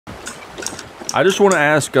I just want to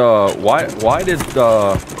ask, why did,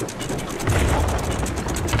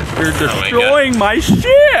 you're destroying my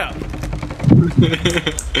ship!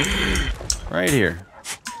 Right here.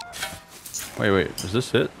 Wait, is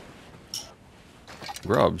this it?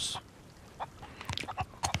 Grubs.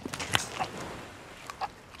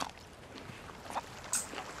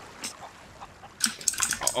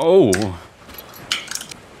 Oh.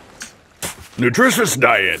 Nutritious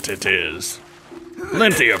diet it is.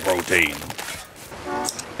 Plenty of protein.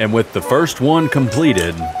 And with the first one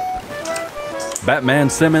completed, Batman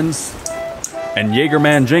Simmons and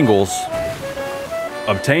Jaegerman Jingles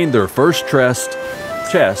obtained their first chest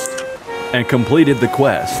and completed the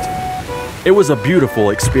quest. It was a beautiful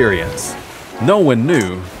experience. No one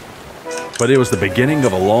knew, but it was the beginning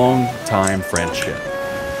of a long-time friendship.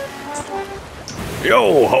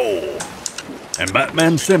 Yo-ho! And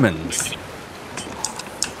Batman Simmons.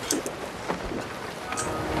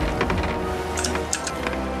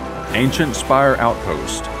 Ancient Spire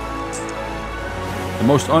Outpost. The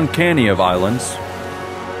most uncanny of islands,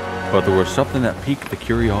 but there was something that piqued the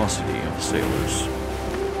curiosity of the sailors.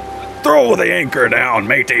 Throw the anchor down,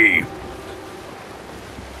 matey!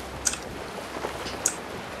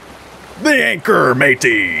 The anchor,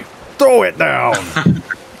 matey! Throw it down!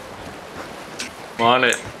 I'm on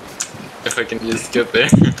it. If I can just get there.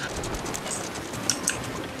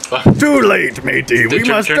 Too late, matey! We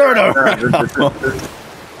must turn around!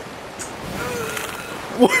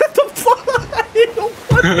 What the fuck?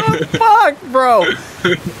 What the fuck, bro?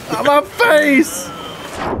 My face!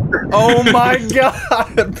 Oh my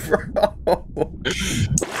god, bro!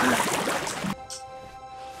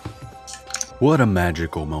 What a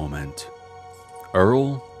magical moment.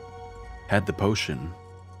 Earl had the potion.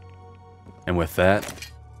 And with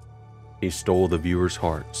that, he stole the viewers'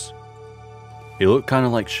 hearts. He looked kind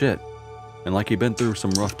of like shit, and like he'd been through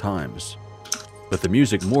some rough times. But the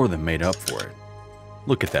music more than made up for it.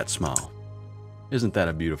 Look at that smile. Isn't that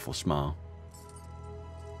a beautiful smile?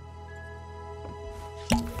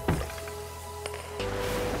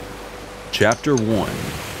 Chapter 1.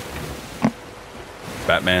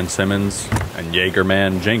 Batman Simmons and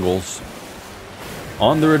Jaegerman Jingles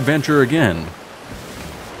on their adventure again.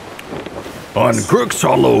 On Crook's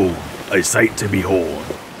Hollow, a sight to behold,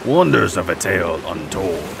 wonders of a tale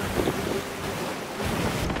untold.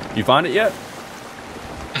 You find it yet?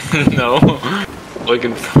 No.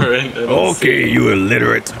 Looking for it. Okay, you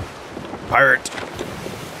illiterate pirate.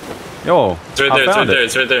 Yo, it's right there,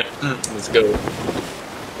 it's right there. Let's go.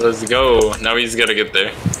 Let's go. Now he's gotta get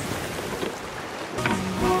there.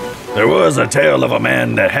 There was a tale of a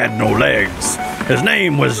man that had no legs. His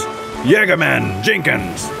name was Jaegerman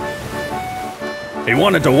Jenkins. He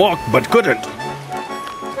wanted to walk but couldn't.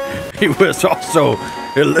 He was also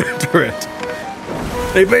illiterate.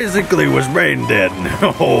 He basically was brain dead.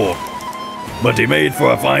 Oh, but he made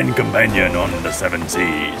for a fine companion on the seven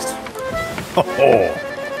seas. Oh,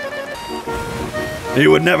 he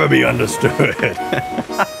would never be understood.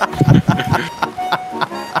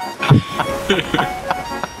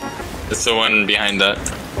 It's the one behind that.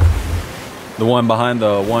 The one behind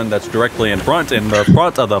the one that's directly in front, in the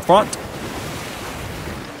front of the front.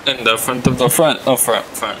 In the front of the front. Oh, front.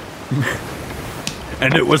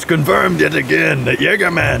 And it was confirmed yet again that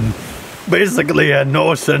Jaegerman basically had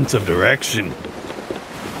no sense of direction.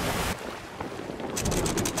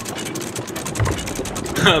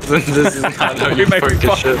 This is not how you park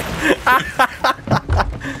a ship.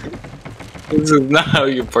 This is not how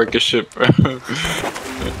you park a ship, bro.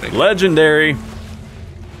 Legendary.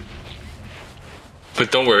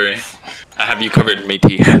 But don't worry, I have you covered,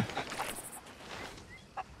 matey.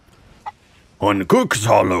 On Cook's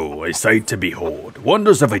Hollow, a sight to behold,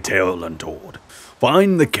 wonders of a tale untold.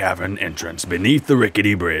 Find the cavern entrance beneath the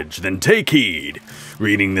rickety bridge, then take heed.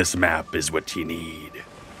 Reading this map is what you need.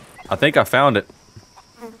 I think I found it.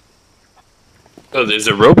 Oh, there's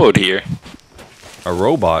a rowboat here. A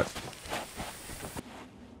robot?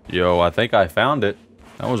 Yo, I think I found it.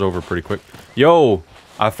 That was over pretty quick. Yo,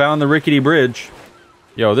 I found the rickety bridge.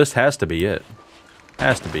 Yo, this has to be it.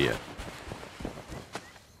 Has to be it.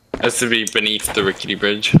 Has to be beneath the rickety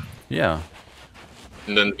bridge. Yeah.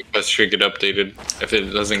 And then the quest should get updated. If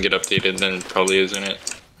it doesn't get updated, then it probably isn't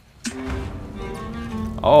it.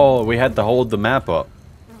 Oh, we had to hold the map up.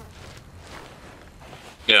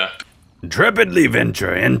 Yeah. Intrepidly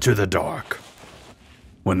venture into the dark.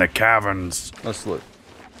 When the caverns... Let's look.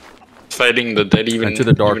 Fighting the dead even... Into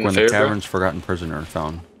the dark when the fair, cavern's forgotten prisoner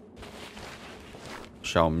found.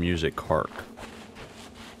 Shall music hark.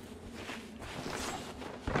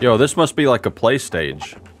 Yo, this must be like a play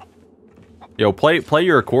stage. Yo, play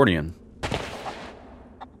your accordion.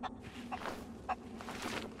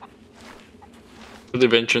 The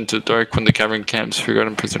venture into the dark when the cavern camps,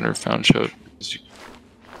 forgotten prisoner found showed.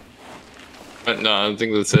 But no, I don't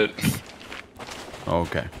think that's it.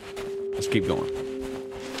 Okay. Let's keep going.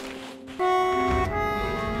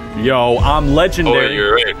 Yo, I'm legendary. Oh,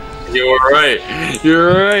 you're right. You're right.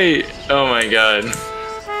 You're right. Oh my god.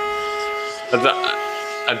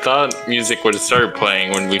 I thought music would start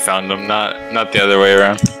playing when we found them, not the other way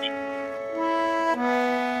around.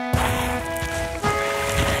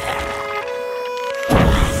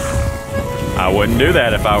 I wouldn't do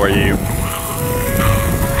that if I were you.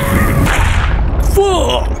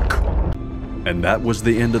 Fuck! And that was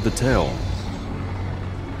the end of the tale.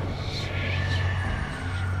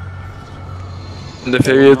 The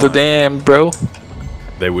Fairy of the Dam, bro.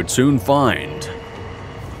 They would soon find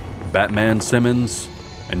Batman Simmons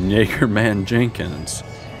and Jaegerman Jenkins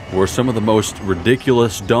were some of the most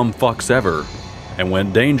ridiculous dumb fucks ever. And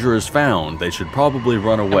when danger is found, they should probably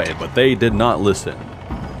run away, but they did not listen.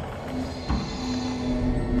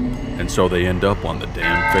 And so they end up on the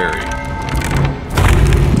damn ferry.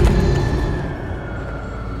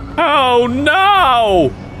 Oh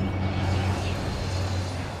no!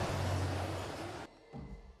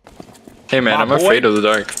 Hey man, My I'm boy. afraid of the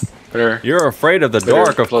dark. Better. You're afraid of the Better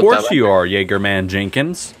dark, of float course that you are, Jaegerman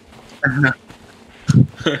Jenkins.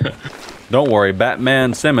 Don't worry,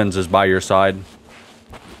 Batman Simmons is by your side.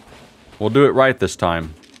 We'll do it right this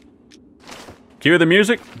time. Cue the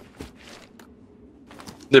music.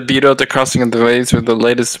 The beat out the crossing of the waves where the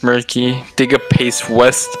light is murky. Dig a pace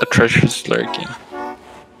west, a treasure's lurking.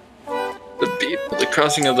 The beat of the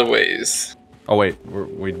crossing of the waves. Oh wait,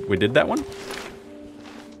 we did that one?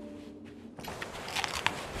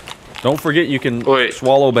 Don't forget you can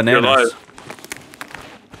swallow bananas.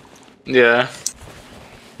 Yeah.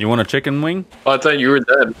 You want a chicken wing? Oh, I thought you were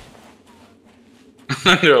dead.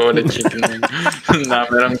 I don't want a chicken wing. Nah,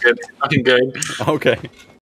 man, I'm good. I'm good. Okay.